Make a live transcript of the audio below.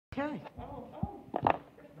Okay.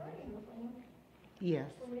 Yes.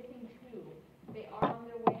 We're missing two. They are on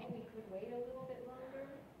their way. We could wait a little bit longer.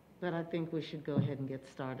 But I think we should go ahead and get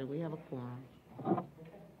started. We have a quorum.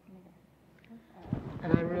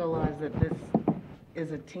 And I realize that this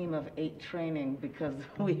is a team of 8 training because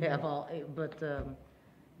we have all 8, but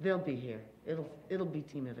they'll be here. It'll be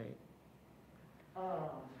team of 8.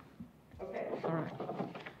 Okay. All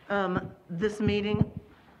right. This meeting,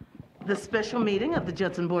 the special meeting of the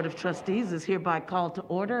Judson Board of Trustees is hereby called to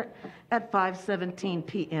order at 5:17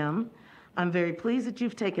 p.m. I'm very pleased that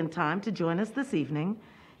you've taken time to join us this evening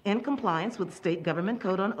in compliance with State Government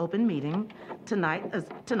Code on Open Meeting.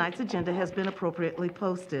 Tonight's agenda has been appropriately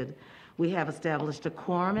posted. We have established a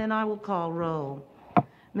quorum, and I will call roll.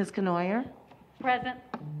 Ms. Canoyer? Present.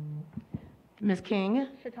 Ms. King?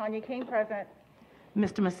 Shatanya King, present.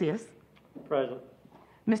 Mr. Macias? Present.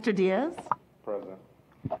 Mr. Diaz? Present.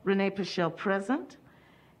 Renee Pichelle, present.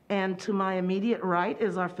 And to my immediate right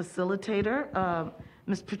is our facilitator,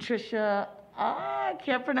 Ms. Patricia, I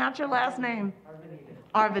can't pronounce your last name.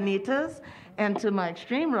 Arvanitas. And to my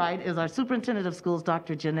extreme right is our superintendent of schools,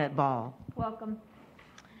 Dr. Jeanette Ball. Welcome.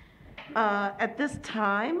 At this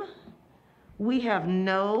time, we have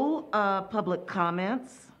no public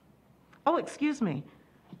comments. Oh, excuse me.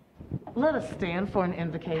 Let us stand for an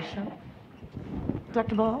invocation.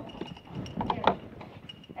 Dr. Ball? Yes.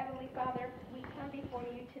 Heavenly Father, we come before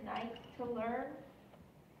you tonight to learn,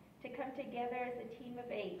 to come together as a team of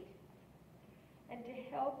 8, and to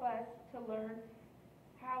help us to learn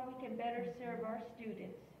how we can better serve our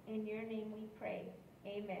students. In your name we pray.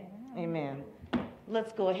 Amen. Amen.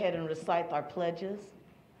 Let's go ahead and recite our pledges.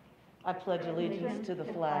 I pledge allegiance to the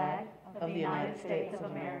flag of the United States of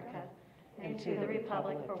America and to the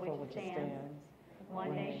republic for which it stands,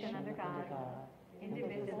 one nation under God,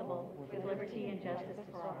 indivisible, with liberty and justice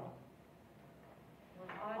for all.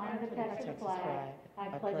 On the Texas flag, I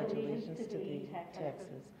pledge allegiance to thee,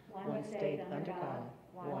 Texas, one state under God,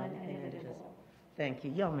 one and indivisible. Thank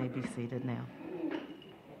you. Y'all may be seated now.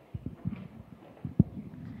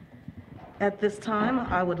 At this time,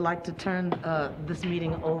 I would like to turn this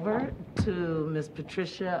meeting over to Ms.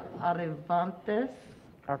 Patricia Arvanitas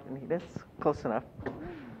Close enough.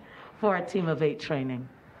 for our team of 8 training.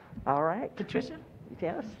 All right. Patricia?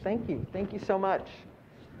 Yes, thank you. Thank you so much.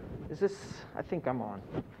 I think I'm on.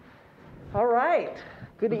 All right.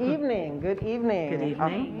 Good evening. Good evening. Good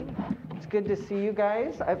evening. It's good to see you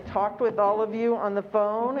guys. I've talked with all of you on the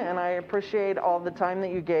phone, and I appreciate all the time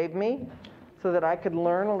that you gave me so that I could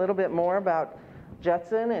learn a little bit more about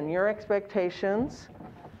Judson and your expectations.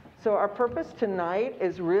 So our purpose tonight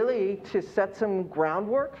is really to set some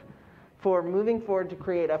groundwork for moving forward to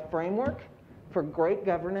create a framework for great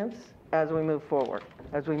governance as we move forward.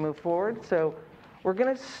 So we're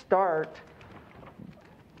going to start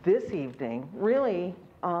this evening really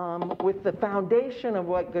with the foundation of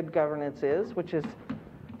what good governance is, which is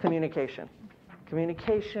communication.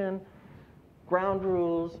 Communication, ground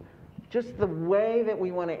rules, just the way that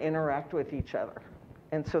we want to interact with each other.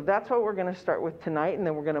 And so that's what we're going to start with tonight, and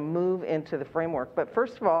then we're going to move into the framework. But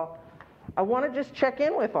first of all, I want to just check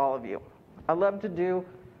in with all of you. I love to do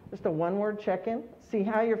just a one-word check-in, see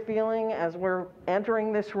how you're feeling as we're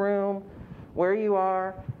entering this room, where you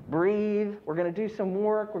are, breathe. We're going to do some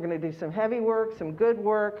work. We're going to do some heavy work, some good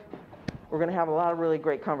work. We're going to have a lot of really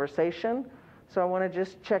great conversation. So I want to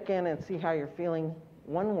just check in and see how you're feeling.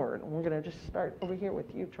 One word. And we're going to just start over here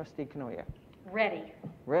with you, Trustee Canoyer. Ready.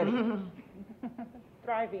 Ready.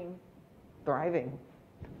 Thriving. Thriving.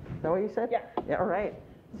 Is that what you said? Yeah. Yeah, all right.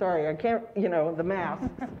 Sorry, I can't, the masks.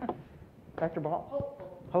 Dr. Ball?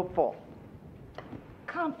 Hopeful. Hopeful.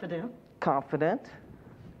 Confident. Confident.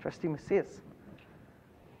 Trustee Macias?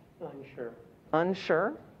 Unsure.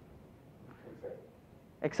 Unsure.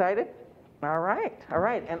 Excited? All right.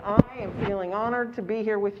 And I am feeling honored to be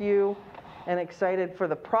here with you and excited for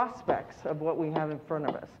the prospects of what we have in front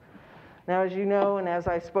of us. Now, as you know, and as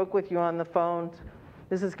I spoke with you on the phone,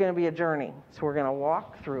 this is going to be a journey. So we're going to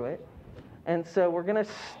walk through it. And so we're going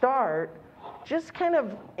to start just kind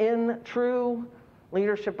of in true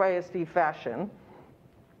Leadership ISD fashion,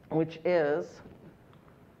 which is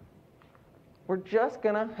we're just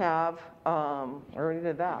going to have, I already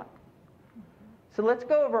did that. So let's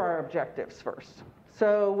go over our objectives first.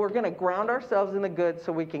 So we're going to ground ourselves in the good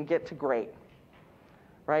so we can get to great,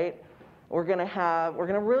 right? We're going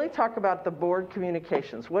to really talk about the board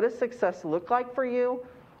communications. What does success look like for you?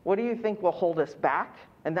 What do you think will hold us back?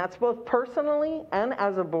 And that's both personally and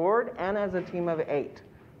as a board and as a team of 8.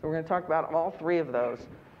 So we're going to talk about all 3 of those.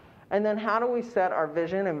 And then how do we set our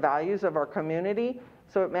vision and values of our community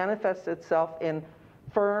so it manifests itself in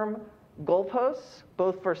firm, goalposts,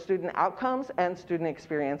 both for student outcomes and student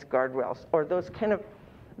experience guardrails, or those kind of,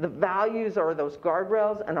 the values or those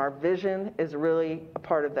guardrails, and our vision is really a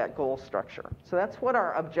part of that goal structure. So that's what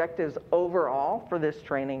our objectives overall for this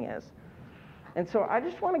training is. And so I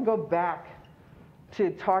just want to go back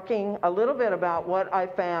to talking a little bit about what I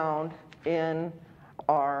found in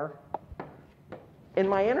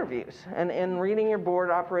my interviews and in reading your board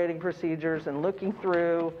operating procedures and looking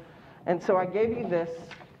through. And so I gave you this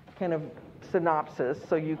kind of synopsis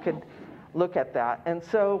so you could look at that. And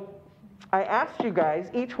so I asked you guys,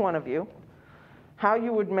 each one of you, how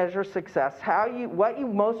you would measure success, what you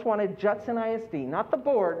most wanted Judson ISD, not the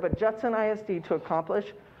board, but Judson ISD to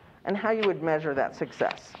accomplish, and how you would measure that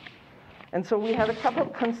success. And so we had a couple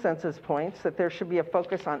of consensus points that there should be a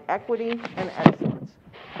focus on equity and excellence,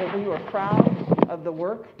 that we were proud of the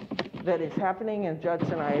work that is happening in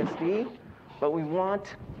Judson ISD, but we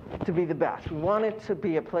want to be the best. We want it to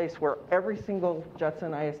be a place where every single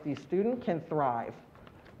Judson ISD student can thrive,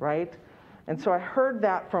 right? And so I heard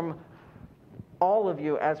that from all of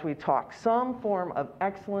you as we talk, some form of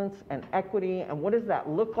excellence and equity, and what does that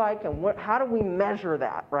look like, and how do we measure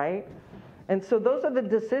that, right? And so those are the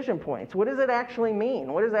decision points. What does it actually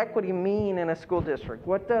mean? What does equity mean in a school district?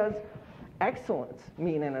 What does excellence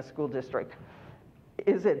mean in a school district?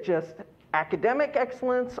 Is it just academic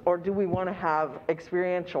excellence, or do we want to have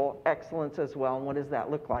experiential excellence as well, and what does that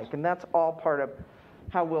look like? And that's all part of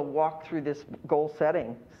how we'll walk through this goal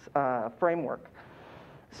setting framework.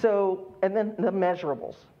 So, and then the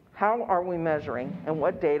measurables. How are we measuring, and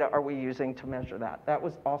what data are we using to measure that? That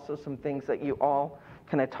was also some things that you all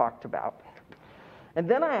kind of talked about. And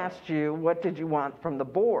then I asked you, what did you want from the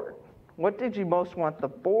board? What did you most want the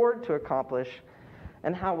board to accomplish,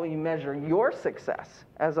 and how will you measure your success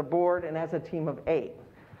as a board and as a team of 8?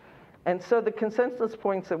 And so the consensus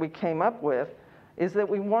points that we came up with is that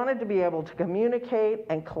we wanted to be able to communicate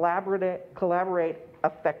and collaborate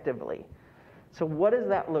effectively. So what does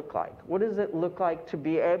that look like? What does it look like to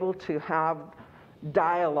be able to have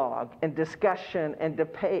dialogue and discussion and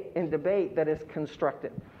debate that is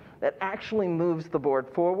constructive, that actually moves the board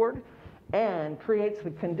forward and creates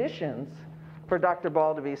the conditions for Dr.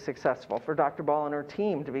 Ball to be successful, for Dr. Ball and her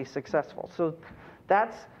team to be successful? So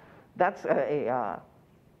that's a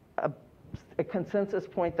consensus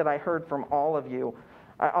point that I heard from all of you.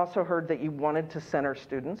 I also heard that you wanted to center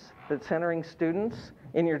students, that centering students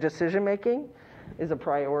in your decision making is a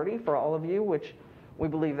priority for all of you, which we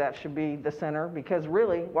believe that should be the center, because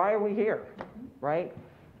really, why are we here, right?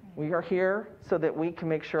 We are here so that we can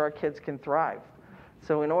make sure our kids can thrive.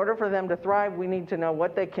 So in order for them to thrive, we need to know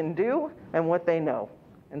what they can do and what they know.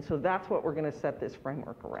 And so that's what we're going to set this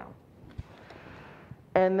framework around.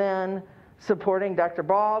 And then supporting Dr.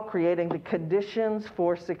 Ball, creating the conditions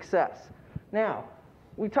for success. Now,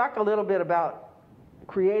 we talked a little bit about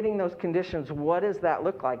creating those conditions. What does that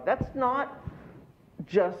look like? That's not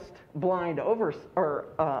just blind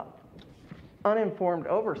uninformed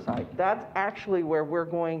oversight. That's actually where we're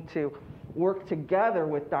going to work together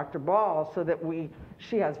with Dr. Ball so that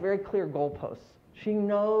she has very clear goalposts. She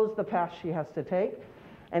knows the path she has to take,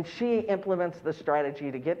 and she implements the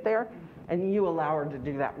strategy to get there, and you allow her to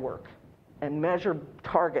do that work and measure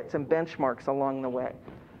targets and benchmarks along the way.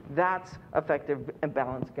 That's effective and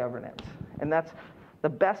balanced governance. And that's the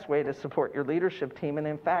best way to support your leadership team. And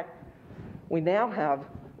in fact, we now have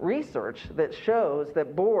research that shows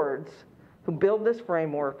that boards who build this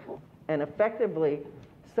framework and effectively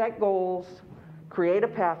set goals, create a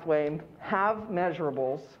pathway, have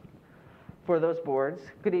measurables for those boards,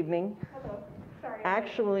 good evening, Hello. Sorry.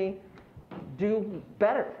 actually do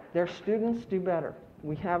better. Their students do better.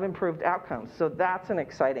 We have improved outcomes. So that's an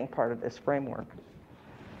exciting part of this framework.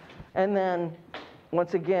 And then,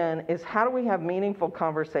 once again, is how do we have meaningful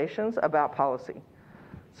conversations about policy?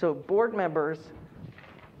 So board members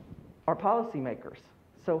are policymakers.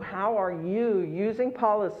 So how are you using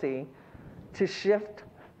policy to shift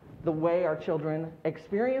the way our children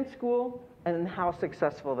experience school and how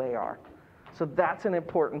successful they are? So that's an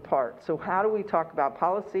important part. So how do we talk about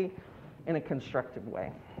policy in a constructive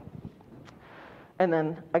way? And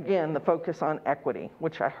then, again, the focus on equity,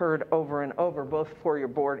 which I heard over and over, both for your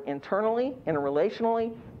board internally,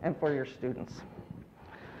 interrelationally, and for your students.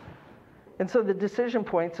 And so the decision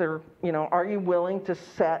points are, are you willing to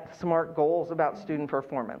set SMART goals about student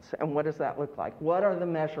performance? And what does that look like? What are the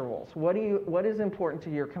measurables? What is important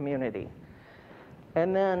to your community?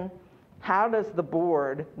 And then, how does the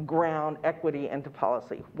board ground equity into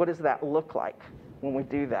policy? What does that look like when we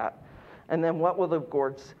do that? And then what will the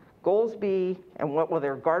board's goals be, and what will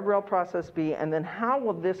their guardrail process be, and then how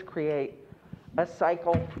will this create a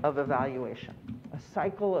cycle of evaluation, a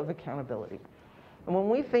cycle of accountability. And when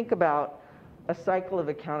we think about a cycle of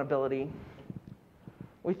accountability,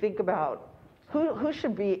 we think about who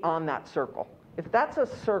should be on that circle. If that's a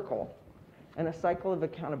circle and a cycle of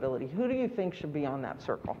accountability, who do you think should be on that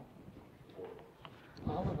circle?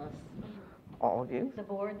 All of us. All of you. The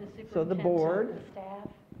board, the superintendent. So the board,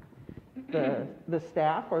 The staff. the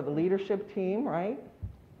staff or the leadership team, right?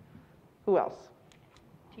 Who else?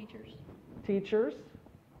 Teachers. Teachers,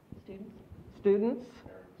 Students. students,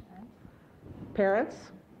 parents.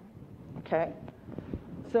 Okay.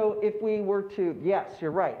 So if we were to, yes,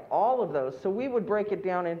 you're right, all of those. So we would break it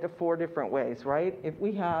down into 4 different ways, right? If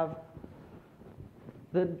we have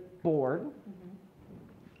the board,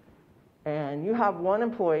 and you have 1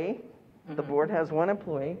 employee, the board has 1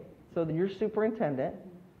 employee, so you're superintendent,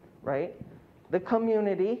 right? The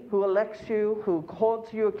community who elects you, who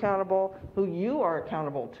holds you accountable, who you are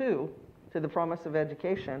accountable to the promise of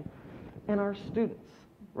education, and our students,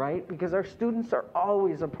 right? Because our students are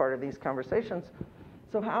always a part of these conversations.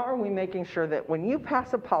 So how are we making sure that when you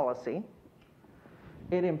pass a policy,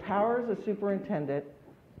 it empowers the superintendent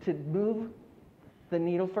to move the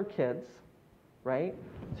needle for kids, right?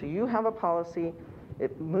 So you have a policy,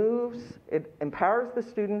 it empowers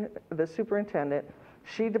the superintendent,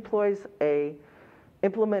 she deploys a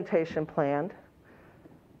implementation plan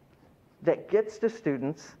that gets to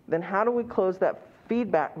students, then how do we close that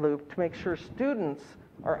feedback loop to make sure students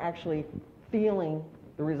are actually feeling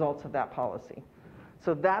the results of that policy?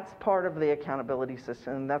 So that's part of the accountability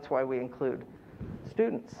system, and that's why we include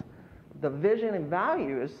students. The vision and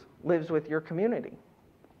values lives with your community.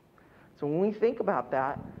 So when we think about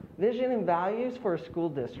that, vision and values for a school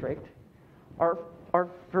district are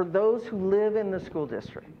for those who live in the school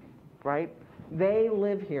district, right? They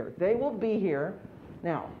live here. They will be here.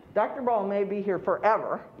 Now, Dr. Ball may be here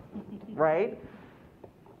forever, right?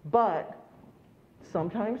 But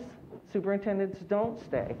sometimes superintendents don't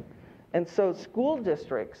stay. And so school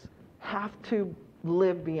districts have to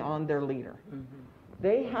live beyond their leader.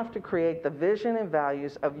 They have to create the vision and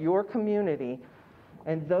values of your community,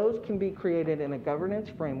 and those can be created in a governance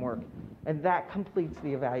framework, and that completes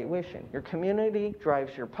the evaluation. Your community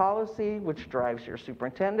drives your policy, which drives your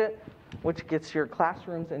superintendent, which gets your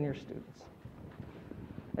classrooms and your students.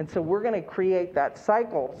 And so we're going to create that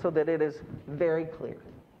cycle so that it is very clear.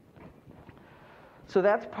 So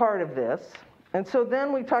that's part of this. And so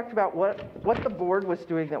then we talked about what the board was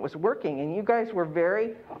doing that was working, and you guys were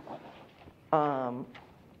very,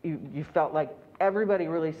 you felt like everybody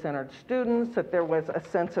really centered students, that there was a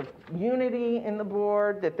sense of unity in the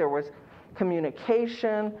board, that there was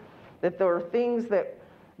communication, that there were things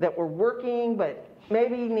that were working but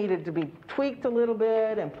maybe needed to be tweaked a little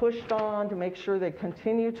bit and pushed on to make sure they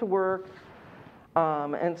continue to work.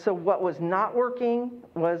 And so what was not working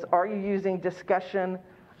was, are you using discussion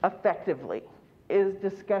effectively? Is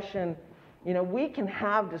discussion, we can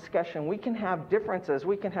have discussion, we can have differences,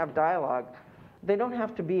 we can have dialogue. They don't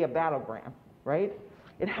have to be a battleground, right?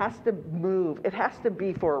 It has to move, it has to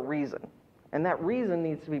be for a reason. And that reason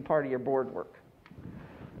needs to be part of your board work.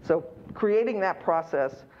 So creating that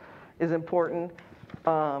process is important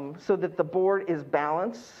so that the board is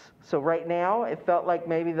balanced. So right now, it felt like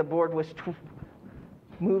maybe the board was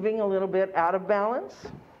moving a little bit out of balance.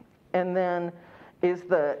 And then is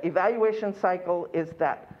the evaluation cycle, is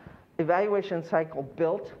that evaluation cycle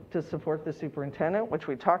built to support the superintendent, which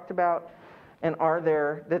we talked about? And are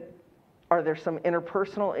there some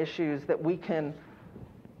interpersonal issues that we can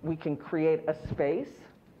create a space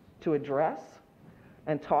to address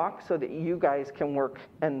and talk so that you guys can work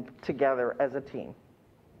together as a team?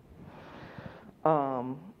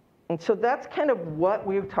 And so that's kind of what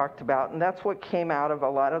we've talked about, and that's what came out of a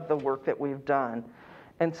lot of the work that we've done.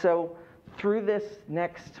 And so through this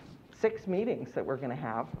next 6 meetings that we're going to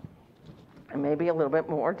have, and maybe a little bit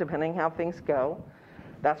more depending how things go,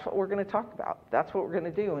 that's what we're going to talk about. That's what we're going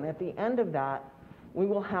to do. And at the end of that, we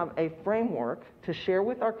will have a framework to share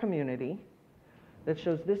with our community that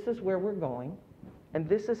shows this is where we're going, and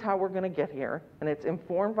this is how we're going to get here, and it's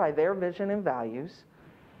informed by their vision and values.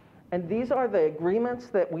 And these are the agreements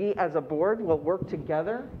that we as a board will work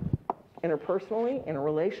together interpersonally,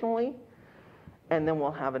 interrelationally, and then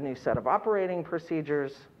we'll have a new set of operating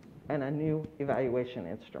procedures and a new evaluation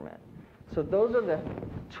instrument. So those are the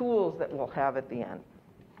tools that we'll have at the end.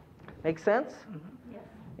 Make sense? Yes.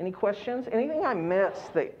 Any questions? Anything I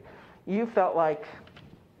missed that you felt like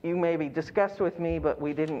you maybe discussed with me, but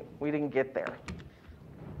we didn't get there?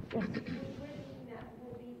 Yes.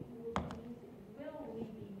 Will we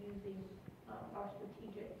be using our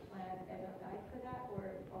strategic plan as a guide for that, or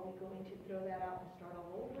are we going to throw that out and start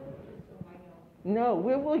all over? Just so I know. No,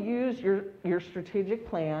 we will use your strategic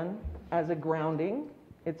plan as a grounding.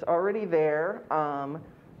 It's already there,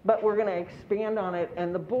 but we're going to expand on it,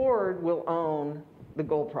 and the board will own the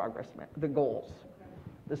goals.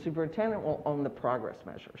 The superintendent will own the progress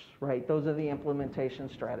measures, right? Those are the implementation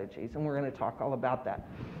strategies, and we're going to talk all about that.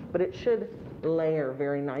 But it should layer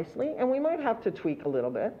very nicely, and we might have to tweak a little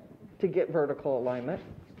bit to get vertical alignment.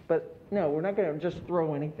 But no, we're not going to just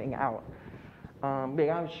throw anything out. But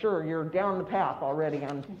I'm sure you're down the path already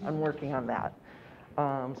on working on that.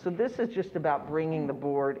 So this is just about bringing the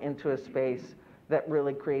board into a space that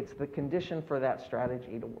really creates the condition for that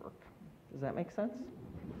strategy to work. Does that make sense?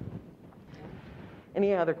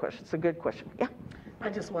 Any other questions? It's a good question. Yeah. I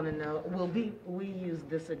just want to know, will we use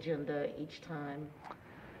this agenda each time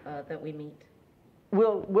that we meet?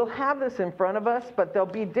 We'll have this in front of us, but there'll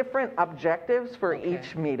be different objectives for Okay.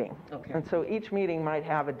 each meeting. Okay. And so each meeting might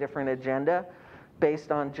have a different agenda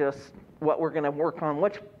based on just what we're going to work on,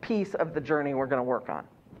 which piece of the journey we're going to work on.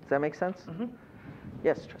 Does that make sense? Mm-hmm.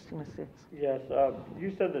 Yes, Trustee Macias. Yes,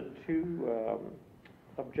 you said the two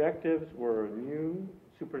objectives were new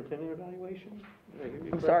superintendent evaluation? Did I hear you I'm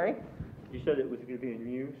correctly? sorry? You said it was going to be a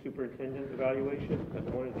new superintendent evaluation as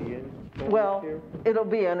one of the end goals Well, here? it'll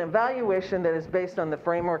be an evaluation that is based on the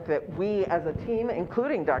framework that we as a team,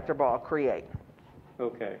 including Dr. Ball, create.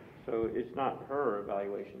 Okay, so it's not her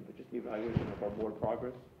evaluation, but just the evaluation of our board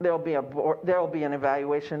progress? There'll be an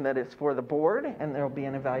evaluation that is for the board, and there'll be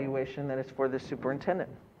an evaluation that is for the superintendent.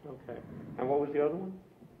 Okay. And what was the other one?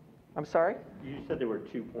 I'm sorry? You said there were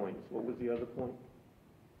 2 points. What was the other point?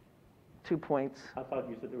 2 points. I thought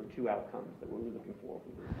you said there were 2 outcomes that we were looking for.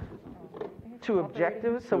 2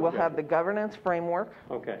 objectives. So we'll have the governance framework,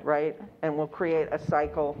 Okay. right? And we'll create a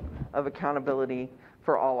cycle of accountability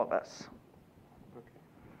for all of us. Okay.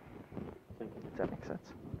 Thank you. Does that make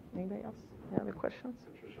sense? Anybody else? Any other questions?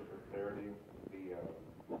 Patricia, for clarity,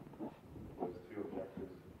 those 2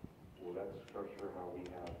 objectives, will that structure how we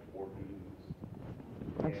have board meetings?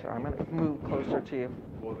 I'm sorry, I'm going to move closer to you.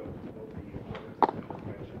 Will the objectives that you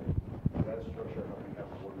mentioned, will that structure how we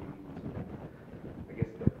have board meetings? I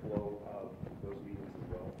guess the flow of those meetings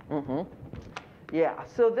as well? Yeah,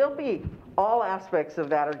 so there'll be, all aspects of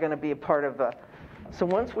that are going to be a part of so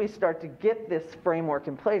once we start to get this framework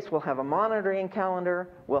in place, we'll have a monitoring calendar,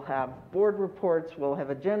 we'll have board reports, we'll have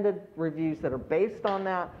agenda reviews that are based on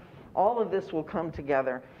that. All of this will come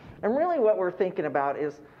together. And really what we're thinking about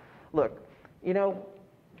is, look,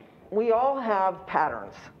 we all have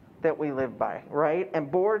patterns that we live by, right? And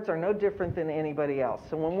boards are no different than anybody else.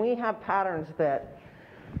 So when we have patterns that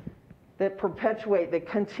perpetuate, that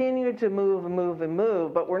continue to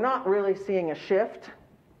move, but we're not really seeing a shift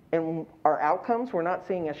in our outcomes, we're not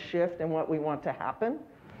seeing a shift in what we want to happen,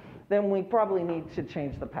 then we probably need to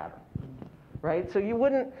change the pattern, right? So you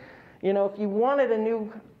wouldn't, if you wanted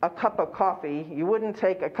a cup of coffee, you wouldn't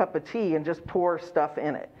take a cup of tea and just pour stuff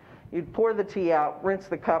in it. You'd pour the tea out, rinse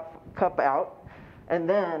the cup out, and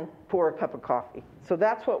then pour a cup of coffee. So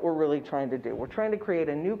that's what we're really trying to do. We're trying to create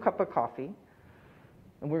a new cup of coffee,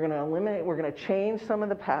 and we're going to change some of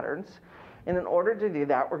the patterns. And in order to do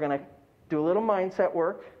that, we're going to do a little mindset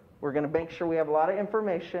work. We're going to make sure we have a lot of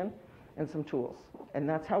information and some tools. And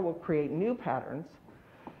that's how we'll create new patterns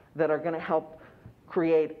that are going to help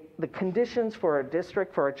create the conditions for our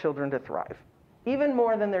district, for our children to thrive, even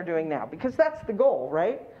more than they're doing now, because that's the goal,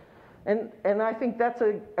 right? And I think that's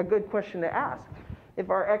a good question to ask.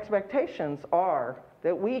 If our expectations are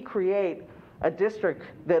that we create a district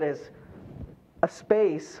that is a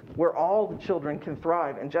space where all the children can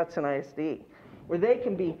thrive in Judson ISD, where they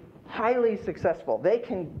can be highly successful, they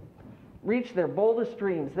can reach their boldest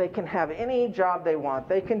dreams, they can have any job they want,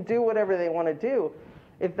 they can do whatever they want to do.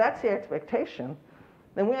 If that's the expectation,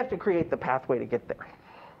 then we have to create the pathway to get there.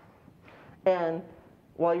 And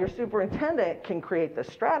while your superintendent can create the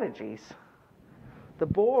strategies, the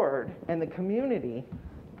board and the community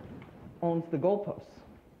owns the goalposts,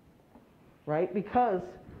 right?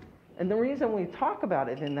 And the reason we talk about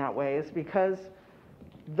it in that way is because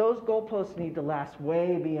those goalposts need to last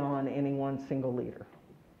way beyond any one single leader,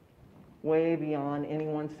 way beyond any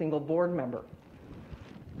one single board member.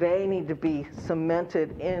 They need to be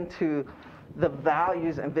cemented into the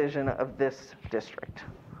values and vision of this district.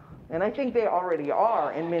 And I think they already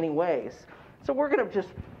are in many ways. So we're going to just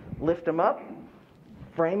lift them up,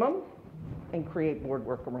 frame them, and create board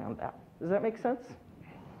work around that. Does that make sense?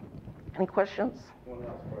 Any questions? One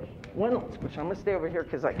last question. One last question. I'm going to stay over here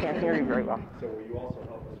because I can't hear you very well. So will you also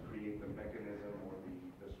help us create the mechanism or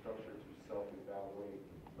the structure to self-evaluate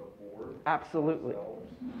the board? Absolutely. Themselves,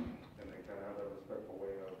 and then kind of have a respectful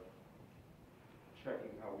way of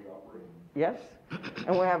checking how we operate? Yes?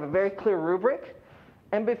 and we have a very clear rubric.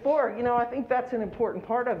 And before, I think that's an important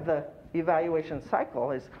part of the evaluation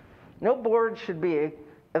cycle is no board should be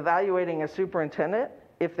evaluating a superintendent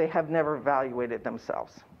if they have never evaluated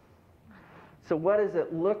themselves. So what does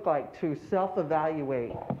it look like to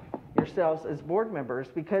self-evaluate yourselves as board members?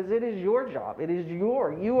 Because it is your job.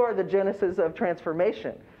 You are the genesis of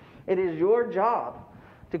transformation. It is your job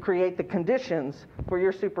to create the conditions for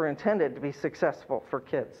your superintendent to be successful for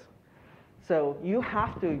kids. So you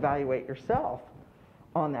have to evaluate yourself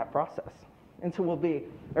on that process. And so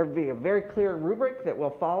there'll be a very clear rubric that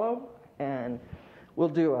we'll follow, and we'll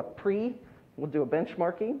do a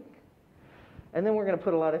benchmarking, and then we're going to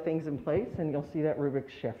put a lot of things in place, and you'll see that rubric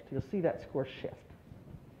shift. You'll see that score shift.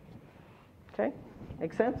 Okay?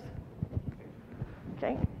 Make sense?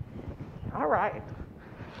 Okay? All right.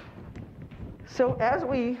 So as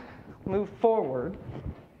we move forward,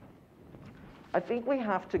 I think we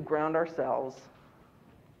have to ground ourselves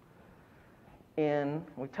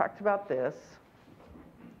we talked about this,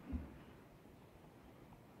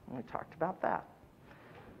 and we talked about that.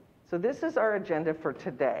 So this is our agenda for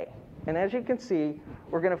today. And as you can see,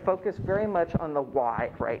 we're going to focus very much on the why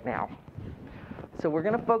right now. So we're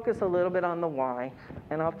going to focus a little bit on the why,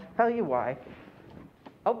 and I'll tell you why.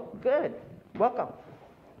 Oh, good. Welcome.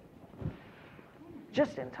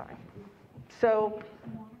 Just in time. So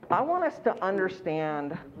I want us to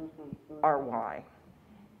understand our why.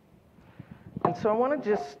 And so I want to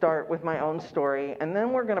just start with my own story, and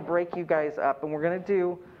then we're going to break you guys up, and we're going to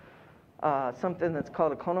do something that's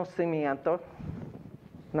called a conocimiento.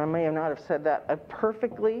 And I may not have said that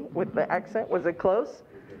perfectly with the accent. Was it close?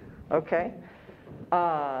 Okay.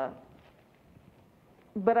 But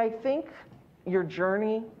I think your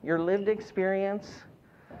journey, your lived experience,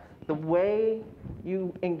 the way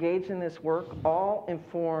you engage in this work all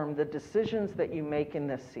inform the decisions that you make in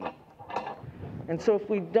this seat. And so if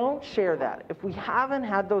we don't share that, if we haven't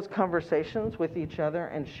had those conversations with each other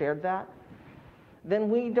and shared that, then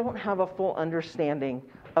we don't have a full understanding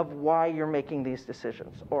of why you're making these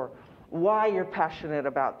decisions, or why you're passionate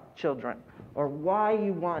about children, or why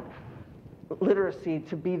you want literacy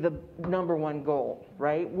to be the number one goal,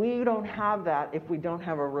 right? We don't have that if we don't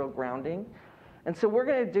have a real grounding. And so we're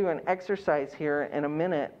going to do an exercise here in a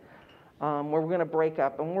minute where we're going to break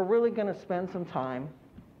up, and we're really going to spend some time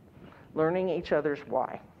learning each other's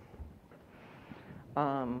why.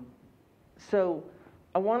 So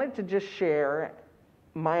I wanted to just share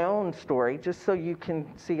my own story, just so you can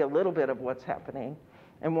see a little bit of what's happening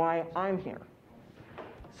and why I'm here.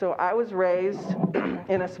 So I was raised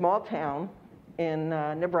in a small town in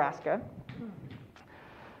Nebraska,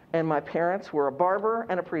 and my parents were a barber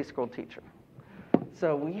and a preschool teacher.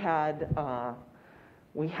 So we had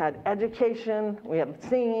education, we had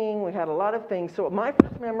singing, we had a lot of things. So my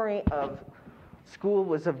first memory of school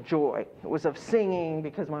was of joy. It was of singing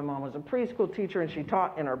because my mom was a preschool teacher and she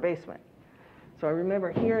taught in our basement. So I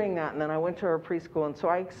remember hearing that, and then I went to her preschool, and so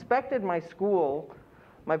I expected my school,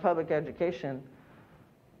 my public education,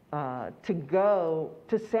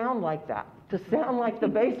 to sound like that, to sound like the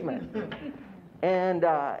basement. And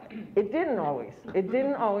it didn't always. It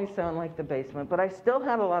didn't always sound like the basement, but I still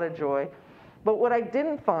had a lot of joy. But what I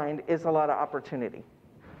didn't find is a lot of opportunity.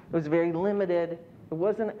 It was very limited. It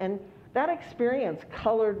wasn't, and that experience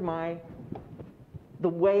colored the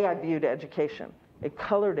way I viewed education. It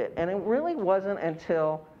colored it. And it really wasn't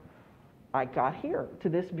until I got here to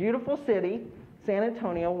this beautiful city, San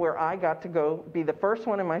Antonio, where I got to go be the first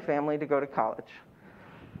one in my family to go to college.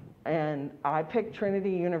 And I picked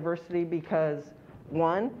Trinity University because,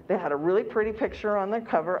 one, they had a really pretty picture on the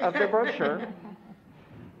cover of the brochure.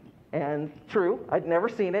 And true, I'd never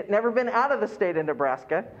seen it, never been out of the state of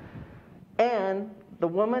Nebraska. And the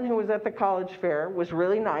woman who was at the college fair was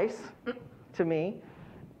really nice to me,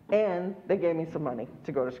 and they gave me some money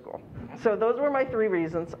to go to school. So those were my three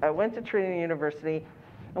reasons. I went to Trinity University,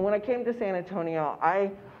 and when I came to San Antonio,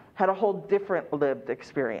 I had a whole different lived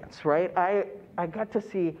experience, right? I got to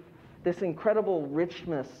see this incredible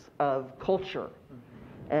richness of culture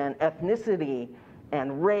and ethnicity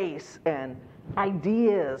and race and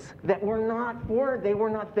ideas that were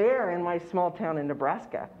not there in my small town in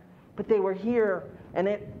Nebraska, but they were here, and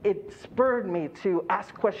it spurred me to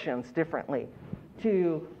ask questions differently,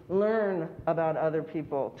 to learn about other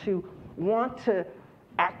people, to want to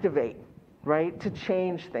activate, right, to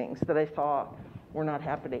change things that I thought were not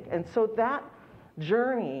happening. And so that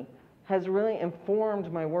journey has really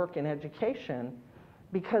informed my work in education,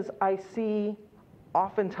 because I see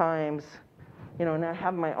oftentimes, and I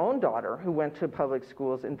have my own daughter who went to public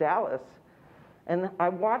schools in Dallas, and I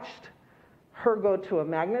watched her go to a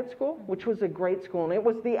magnet school, which was a great school, and it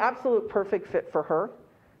was the absolute perfect fit for her.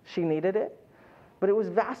 She needed it, but it was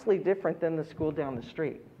vastly different than the school down the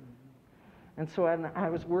street. And so when I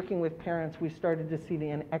was working with parents, we started to see the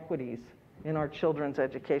inequities in our children's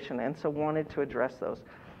education, and so wanted to address those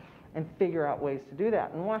and figure out ways to do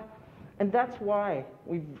that. And that's why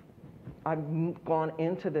I've gone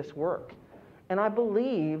into this work. And I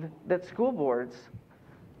believe that school boards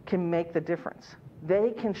can make the difference.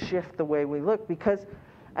 They can shift the way we look, because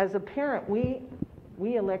as a parent, we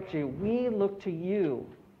elect you. We look to you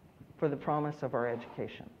for the promise of our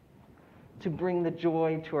education, to bring the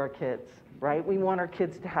joy to our kids, right? We want our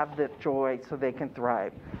kids to have that joy so they can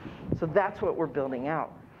thrive. So that's what we're building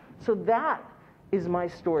out. So that is my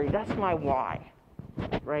story. That's my why,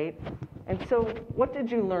 right? And so what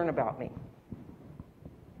did you learn about me?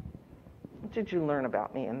 What did you learn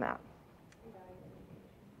about me in that?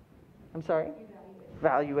 I'm sorry?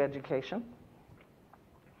 Value education.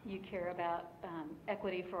 You care about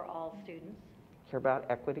equity for all students. Care about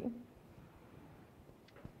equity.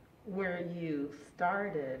 Where you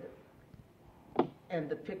started and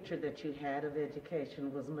the picture that you had of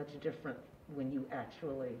education was much different when you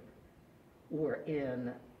actually were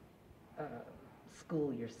in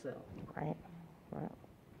school yourself. Right, right.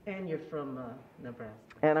 And you're from Nebraska,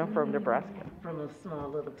 And I'm from Nebraska. from a small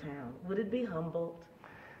little town. Would it be Humboldt?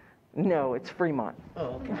 No, it's Fremont.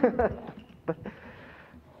 Oh, okay. But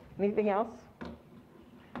anything else?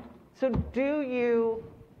 So do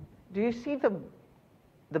you see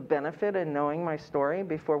the benefit in knowing my story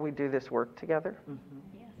before we do this work together?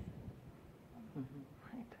 Yes.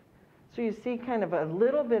 Right. So you see kind of a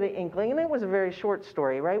little bit of inkling, and it was a very short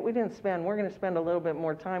story, right? We're going to spend a little bit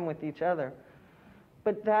more time with each other.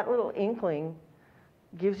 But that little inkling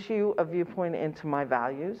gives you a viewpoint into my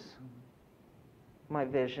values, my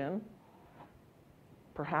vision,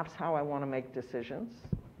 perhaps how I want to make decisions,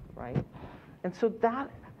 right? And so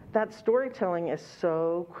that storytelling is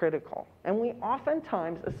so critical. And we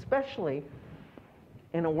oftentimes, especially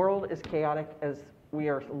in a world as chaotic as we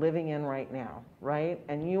are living in right now, right?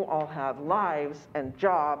 And you all have lives and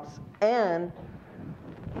jobs and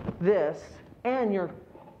this, and you're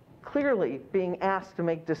clearly being asked to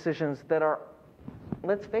make decisions that are,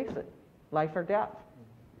 let's face it, life or death.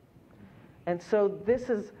 And so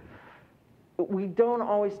we don't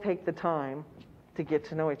always take the time to get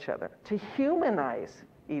to know each other, to humanize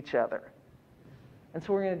each other. And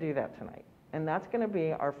so we're going to do that tonight. And that's going to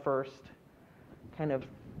be our first kind of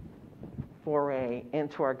foray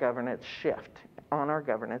into our governance shift on our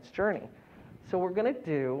governance journey. So we're going to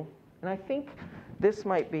do, and I think this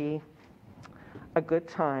might be a good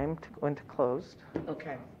time to go into closed.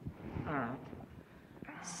 Okay, all right.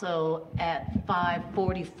 So at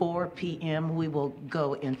 5:44 p.m., we will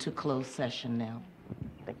go into closed session now.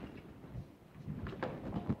 Thank you.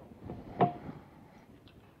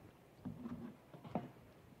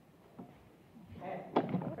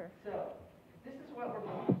 Okay, so this is what we're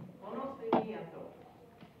doing. Uno seguimiento.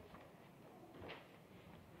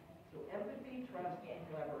 So empathy, trust, and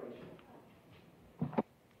collaboration.